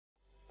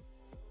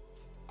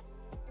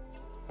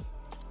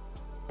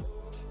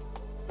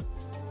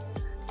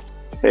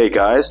Hey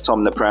guys,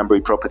 Tom the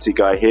Pranburi property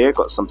guy here.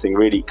 Got something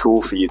really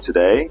cool for you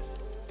today.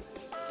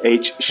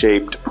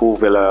 H-shaped pool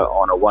villa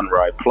on a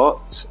one-ride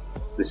plot.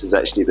 This is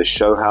actually the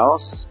show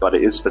house, but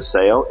it is for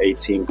sale,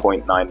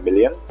 18.9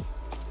 million.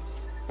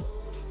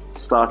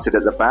 Started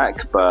at the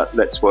back, but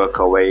let's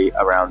work our way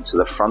around to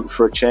the front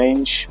for a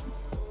change.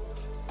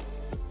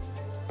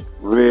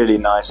 Really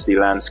nicely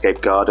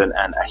landscaped garden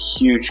and a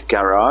huge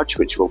garage,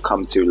 which we'll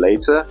come to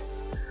later.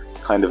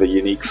 Kind of a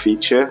unique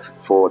feature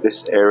for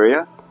this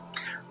area.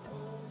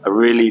 I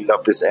really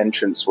love this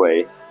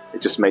entranceway.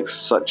 It just makes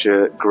such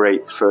a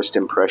great first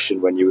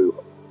impression when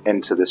you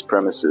enter this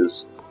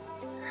premises.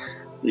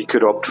 You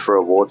could opt for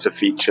a water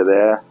feature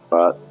there,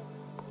 but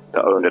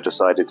the owner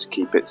decided to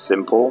keep it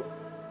simple.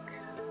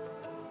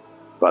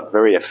 But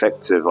very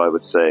effective, I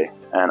would say.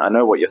 And I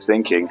know what you're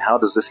thinking. How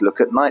does this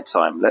look at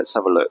nighttime? Let's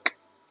have a look.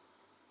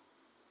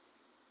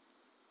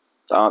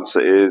 The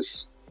answer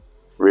is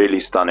really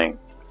stunning.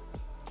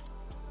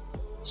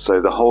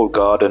 So the whole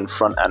garden,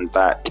 front and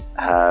back,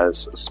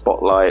 has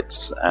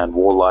spotlights and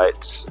wall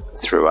lights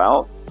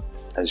throughout,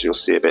 as you'll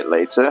see a bit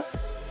later.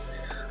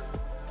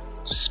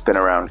 Just spin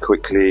around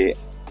quickly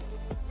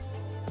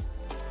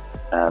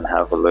and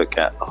have a look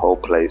at the whole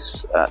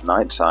place at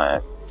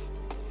nighttime.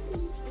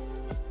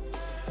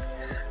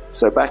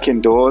 So back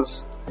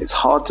indoors, it's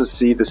hard to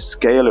see the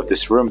scale of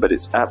this room, but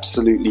it's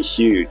absolutely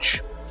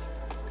huge.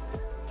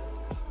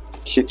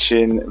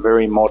 Kitchen,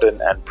 very modern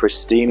and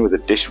pristine, with a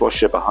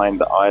dishwasher behind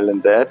the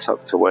island there,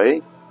 tucked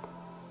away.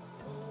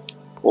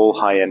 All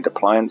high-end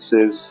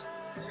appliances,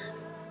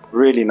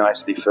 really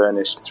nicely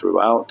furnished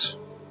throughout.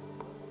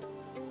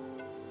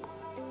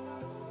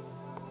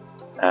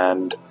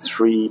 And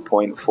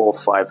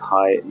 3.45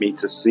 high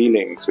meter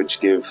ceilings, which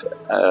give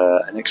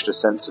an extra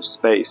sense of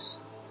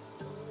space.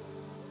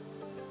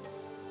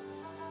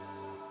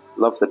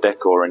 Love the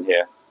decor in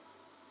here.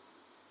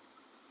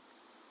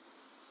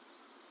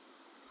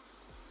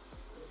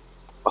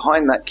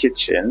 Behind that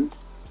kitchen,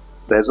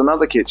 there's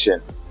another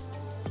kitchen.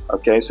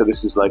 Okay, so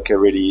this is like a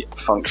really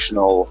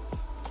functional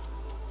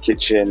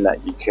kitchen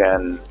that you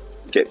can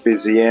get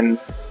busy in.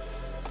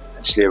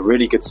 Actually a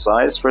really good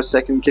size for a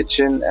second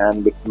kitchen,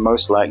 and would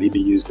most likely be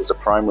used as a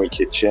primary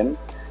kitchen,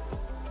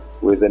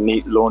 with a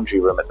neat laundry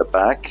room at the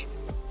back.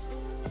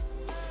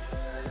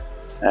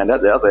 And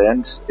at the other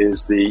end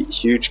is the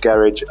huge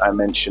garage I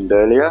mentioned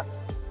earlier,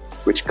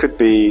 which could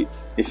be,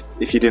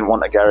 if you didn't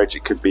want a garage,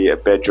 it could be a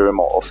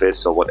bedroom or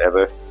office or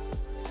whatever.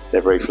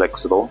 They're very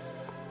flexible.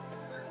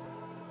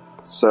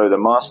 So the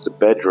master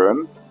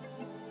bedroom,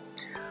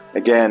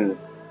 again,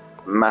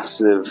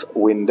 massive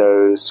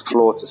windows,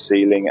 floor to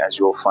ceiling, as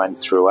you'll find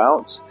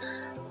throughout.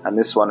 And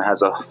this one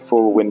has a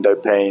full window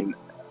pane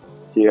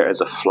here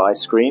as a fly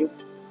screen.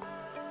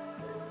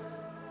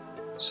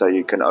 So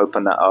you can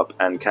open that up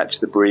and catch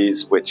the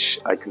breeze, which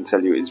I can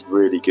tell you is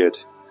really good.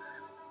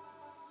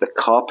 The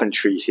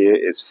carpentry here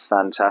is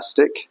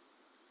fantastic,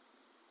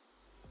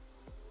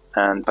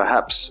 and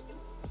perhaps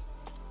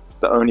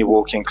the only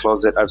walk-in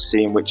closet I've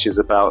seen which is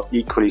about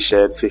equally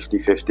shared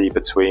 50-50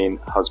 between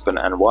husband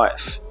and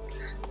wife.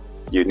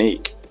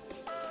 Unique.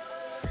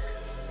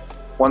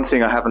 One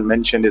thing I haven't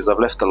mentioned is I've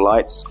left the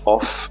lights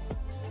off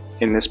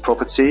in this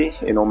property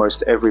in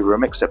almost every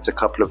room except a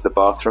couple of the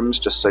bathrooms,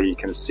 just so you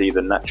can see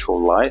the natural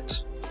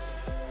light.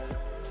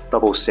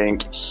 Double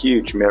sink,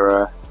 huge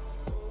mirror,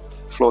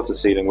 floor to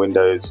ceiling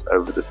windows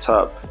over the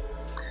tub.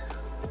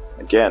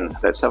 Again,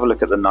 let's have a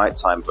look at the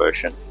nighttime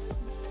version.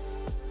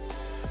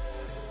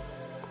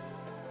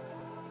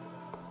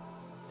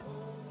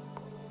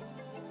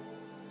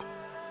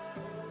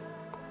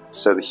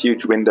 So the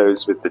huge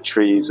windows with the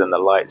trees and the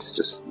lights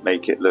just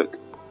make it look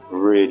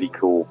really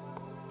cool.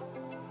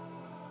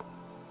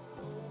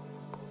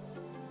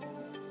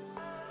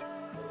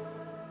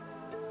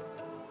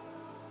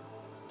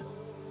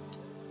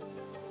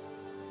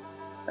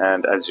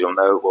 And as you'll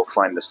know, we'll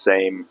find the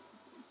same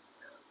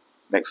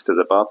next to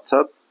the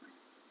bathtub.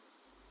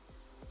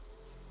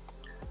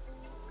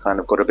 Kind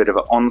of got a bit of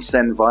an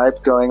onsen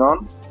vibe going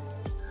on.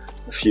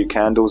 A few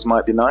candles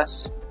might be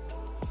nice.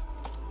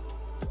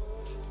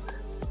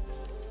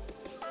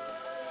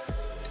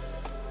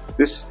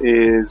 This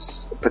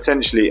is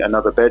potentially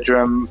another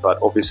bedroom, but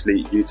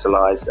obviously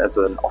utilized as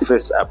an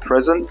office at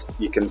present.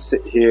 You can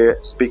sit here,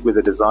 speak with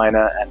a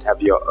designer, and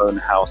have your own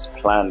house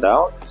planned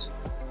out.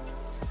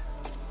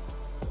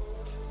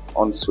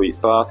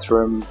 Ensuite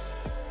bathroom.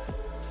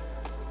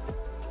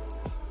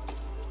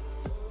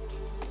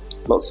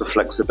 Lots of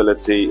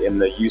flexibility in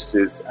the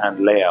uses and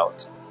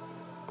layout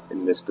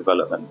in this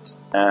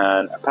development.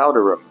 And a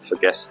powder room for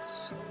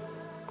guests.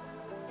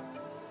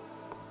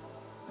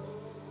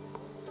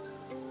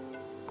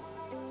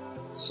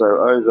 So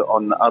over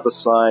on the other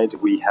side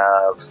we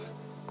have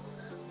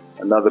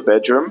another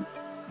bedroom.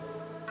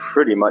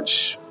 Pretty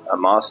much a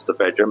master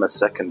bedroom, a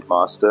second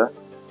master.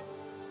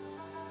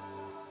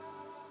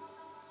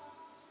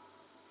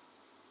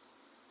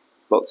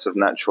 Lots of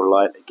natural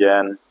light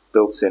again,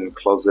 built-in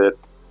closet.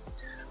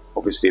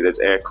 Obviously there's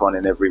aircon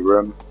in every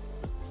room.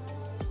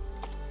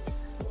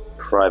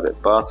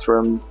 Private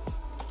bathroom.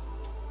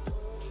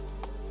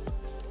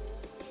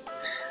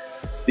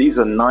 These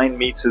are 9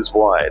 meters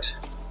wide.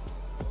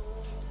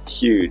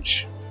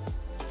 Huge.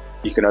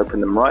 You can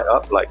open them right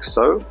up like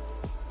so,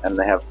 and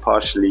they have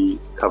partially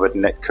covered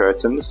net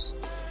curtains.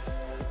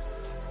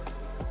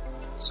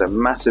 So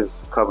massive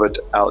covered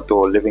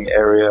outdoor living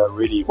area,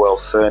 really well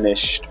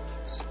furnished,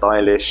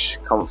 stylish,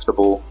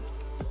 comfortable,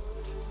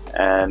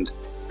 and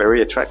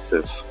very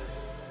attractive.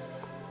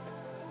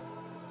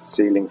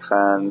 Ceiling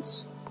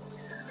fans.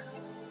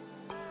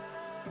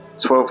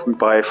 12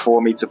 by 4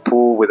 meter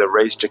pool with a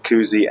raised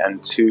jacuzzi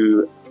and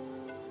 2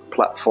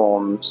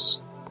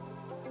 platforms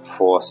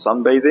for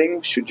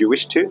sunbathing, should you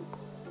wish to.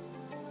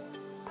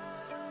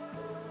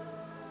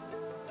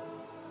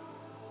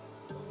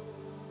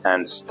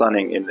 And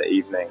stunning in the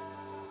evening.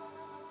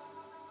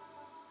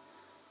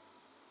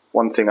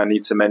 One thing I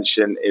need to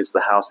mention is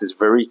the house is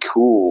very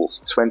cool.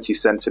 20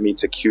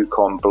 centimeter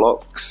QCOM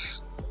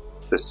blocks.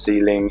 The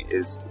ceiling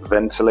is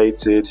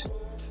ventilated,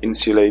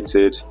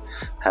 insulated,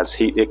 has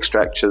heat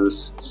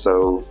extractors,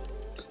 so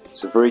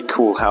it's a very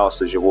cool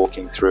house as you're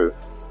walking through.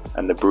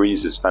 And the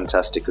breeze is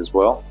fantastic as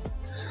well.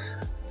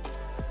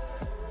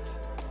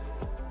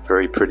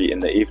 Very pretty in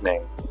the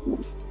evening.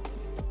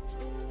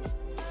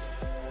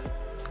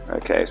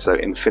 Okay, so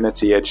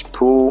infinity edged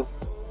pool.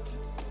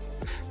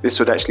 This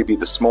would actually be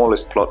the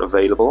smallest plot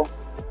available.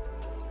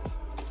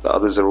 The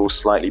others are all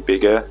slightly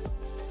bigger.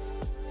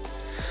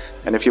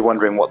 And if you're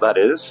wondering what that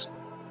is,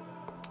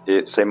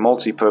 it's a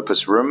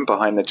multi-purpose room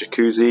behind the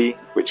jacuzzi,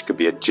 which could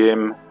be a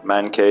gym,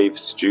 man cave,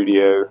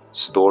 studio,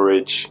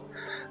 storage,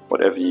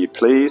 whatever you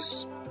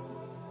please.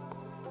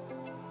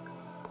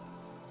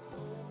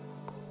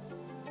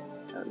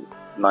 And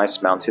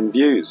nice mountain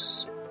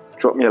views.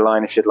 Drop me a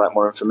line if you'd like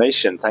more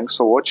information. Thanks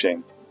for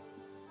watching.